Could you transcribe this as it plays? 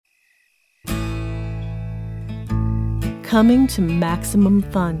Coming to Maximum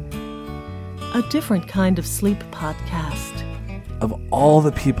Fun, a different kind of sleep podcast. Of all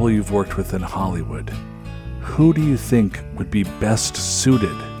the people you've worked with in Hollywood, who do you think would be best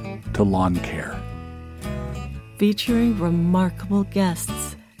suited to lawn care? Featuring remarkable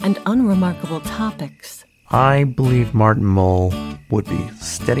guests and unremarkable topics. I believe Martin Mull would be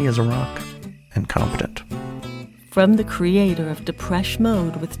steady as a rock and competent. From the creator of Depeche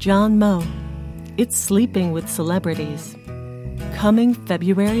Mode with John Moe, it's Sleeping with Celebrities. Coming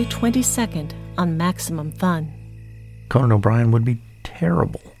February 22nd on Maximum Fun. Conan O'Brien would be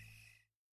terrible.